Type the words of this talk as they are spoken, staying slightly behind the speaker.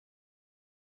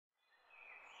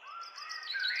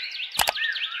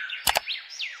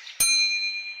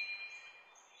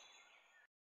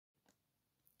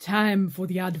time for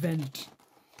the advent.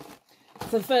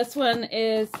 So the first one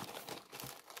is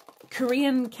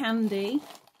Korean candy,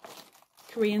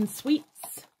 Korean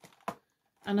sweets.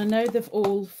 And I know they've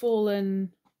all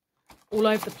fallen all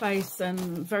over the place and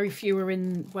very few are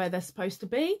in where they're supposed to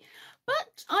be.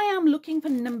 But I am looking for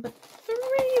number 3,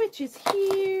 which is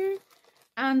here.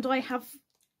 And I have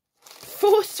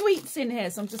 4 sweets in here,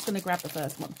 so I'm just going to grab the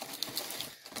first one.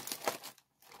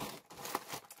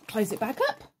 Close it back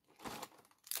up.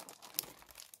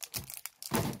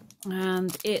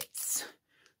 And it's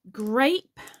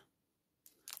grape.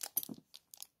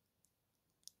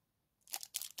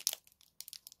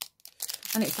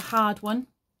 And it's a hard one.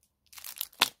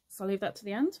 So I'll leave that to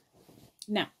the end.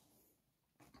 Now,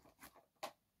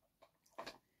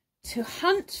 to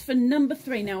hunt for number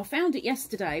 3. Now, I found it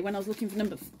yesterday when I was looking for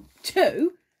number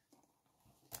 2.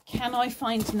 Can I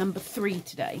find number 3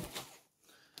 today?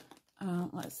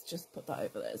 Let's just put that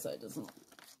over there so it doesn't...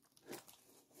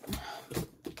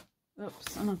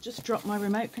 Oops, and I've just dropped my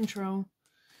remote control.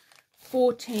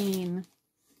 14,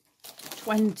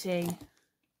 20,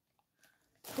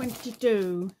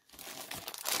 22,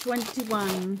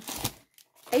 21,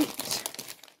 8,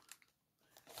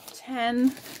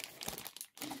 10,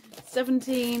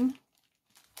 17,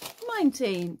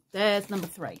 19. There's number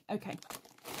 3. Okay.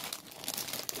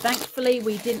 Thankfully,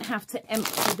 we didn't have to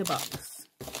empty the box.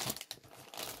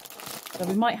 So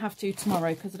we might have to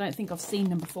tomorrow because I don't think I've seen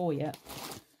number 4 yet.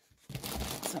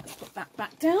 So let's put that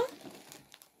back down.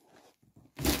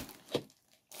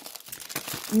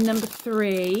 Number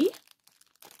 3.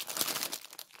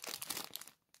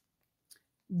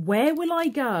 Where will I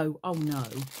go? Oh no.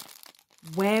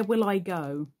 Where will I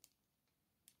go?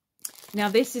 Now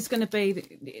this is going to be,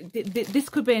 this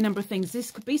could be a number of things.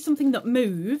 This could be something that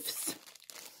moves.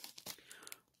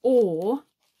 Or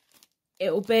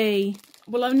it'll be,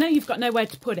 well, I know you've got nowhere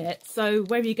to put it. So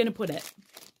where are you going to put it?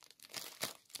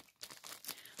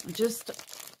 I'll just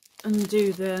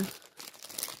undo the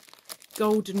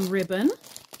golden ribbon.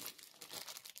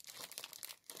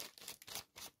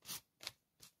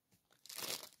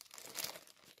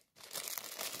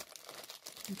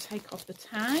 And take off the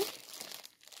tag.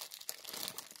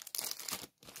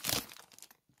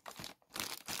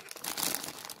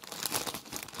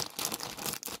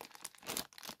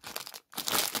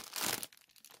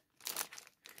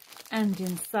 And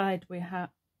inside we have...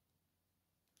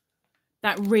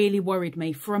 That really worried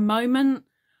me. For a moment,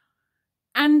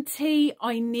 Auntie,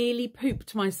 I nearly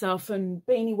pooped myself and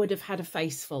Beany would have had a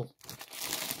face full.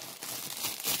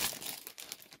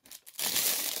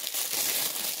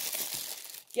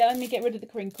 Yeah, let me get rid of the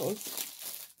crinkles.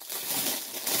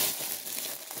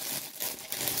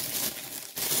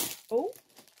 Oh.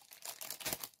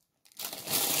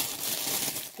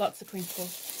 Lots of crinkles.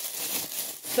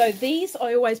 So these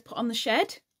I always put on the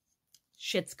shed.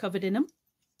 Shed's covered in them.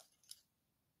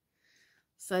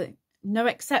 So no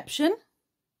exception.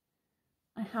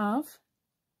 I have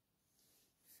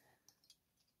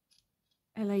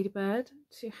a ladybird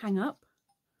to hang up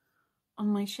on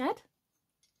my shed.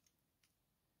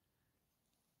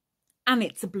 And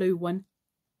it's a blue one.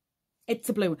 It's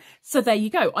a blue one. So there you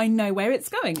go. I know where it's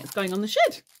going. It's going on the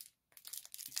shed.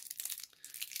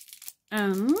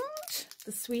 And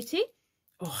the sweetie.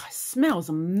 Oh, it smells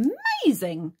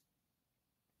amazing.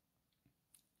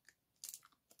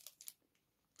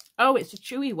 Oh, it's a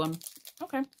chewy one.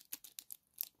 Okay.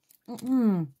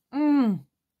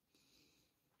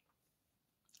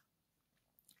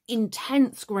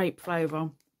 Intense grape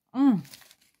flavour.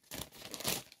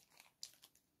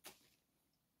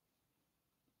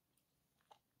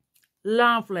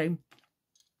 Lovely.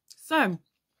 So,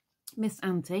 Miss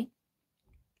Auntie,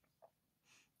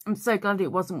 I'm so glad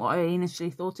it wasn't what I initially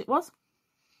thought it was.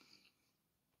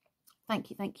 Thank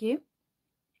you, thank you.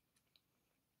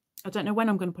 I don't know when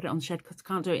I'm going to put it on the shed because I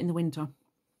can't do it in the winter.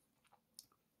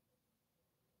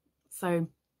 So,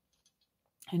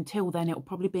 until then, it'll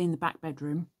probably be in the back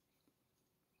bedroom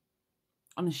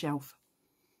on a shelf.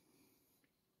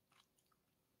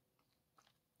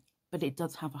 But it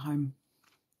does have a home.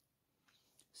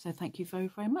 So thank you very,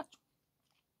 very much.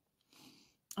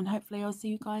 And hopefully I'll see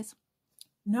you guys.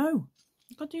 No,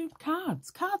 I've got to do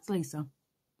cards. Cards, Lisa.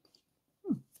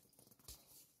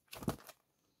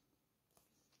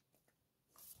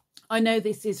 I know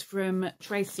this is from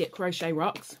Tracy at Crochet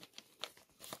Rocks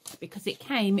because it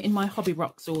came in my Hobby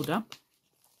Rocks order.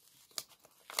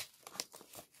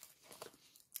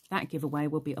 That giveaway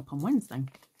will be up on Wednesday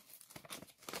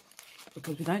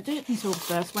because we don't do it until the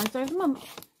first Wednesday of the month.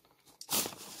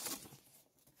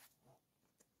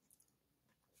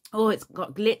 Oh, it's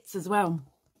got glitz as well.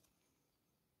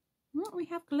 Oh, we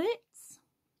have glitz.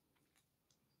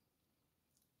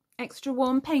 extra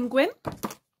warm penguin.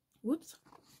 Whoops.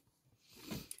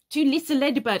 To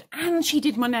Lisa.Ladybird, and she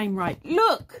did my name right.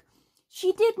 Look,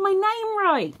 she did my name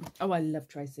right. Oh, I love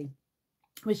Tracy.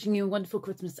 Wishing you a wonderful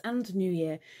Christmas and New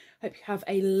Year. Hope you have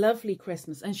a lovely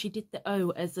Christmas. And she did the O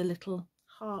as a little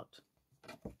heart.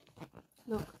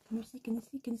 Look, can you see? Can you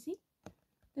see? Can you see?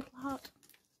 Little heart.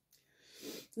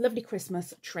 Lovely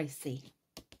Christmas, Tracy.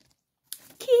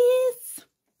 Kiss.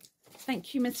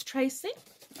 Thank you, Miss Tracy.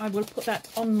 I will put that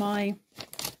on my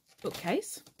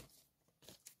bookcase.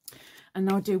 And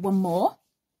I'll do one more,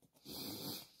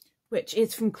 which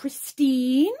is from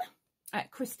Christine.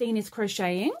 Christine is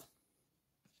Crocheting.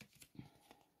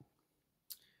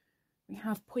 We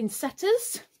have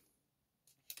poinsettias,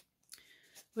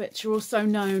 which are also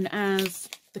known as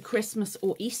the Christmas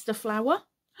or Easter flower.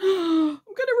 I'm going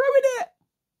to ruin it.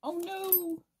 Oh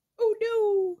no. Oh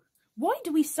no. Why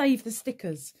do we save the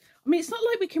stickers? I mean, it's not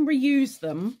like we can reuse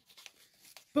them,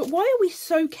 but why are we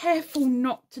so careful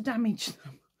not to damage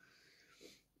them?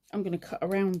 I'm going to cut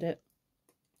around it,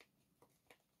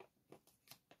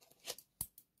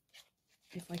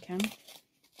 if I can.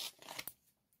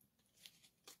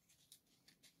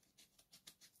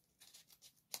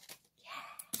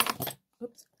 Yeah.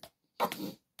 Oops.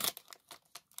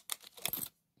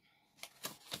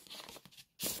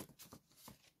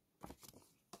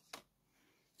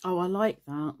 Oh, I like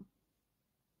that.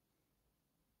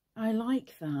 I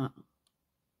like that.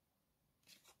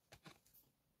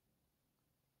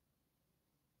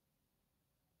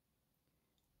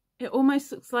 It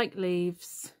almost looks like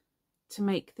leaves to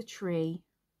make the tree,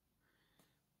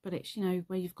 but it's, you know,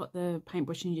 where you've got the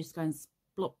paintbrush and you just go and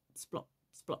splop, splop,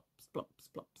 splop, splop,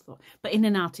 splop, splop, but in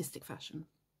an artistic fashion.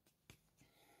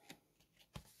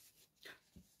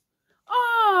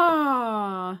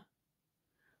 Ah,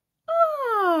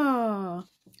 ah,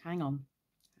 hang on,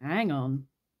 hang on.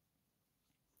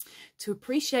 To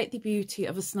appreciate the beauty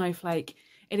of a snowflake,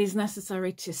 it is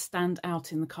necessary to stand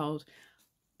out in the cold.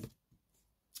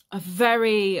 A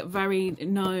very, very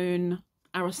known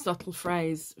Aristotle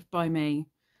phrase by me.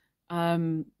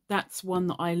 That's one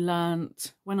that I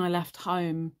learnt when I left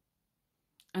home,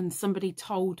 and somebody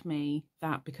told me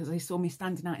that because they saw me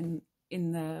standing out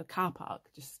in the car park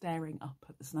just staring up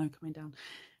at the snow coming down,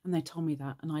 and they told me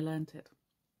that, and I learnt it.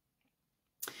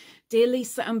 Dear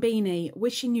Lisa and Beany,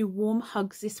 wishing you warm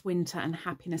hugs this winter and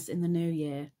happiness in the new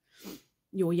year.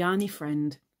 Your yarny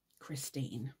friend,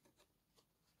 Christine.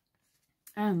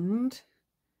 And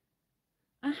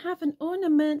I have an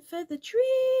ornament for the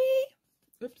tree.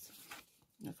 Oops.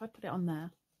 If I put it on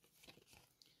there.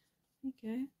 There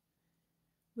you go.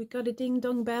 We got a ding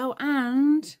dong bell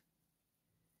and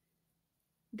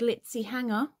glitzy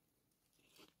hanger.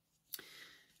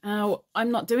 Now,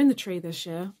 I'm not doing the tree this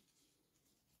year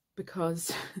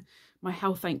because my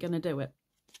health ain't going to do it.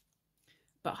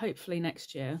 But hopefully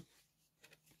next year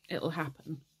it'll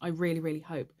happen. I really, really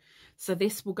hope. So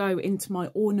this will go into my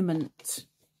ornament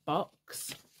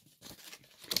box,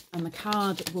 and the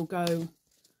card will go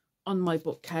on my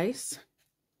bookcase.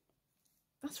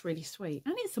 That's really sweet.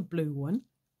 And it's a blue one.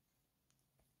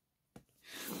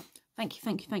 Thank you,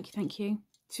 thank you, thank you, thank you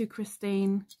to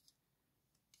Christine,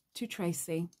 to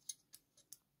Tracy,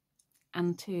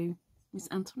 and to Miss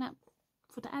Antionette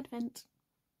for the Advent.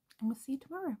 And we'll see you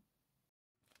tomorrow.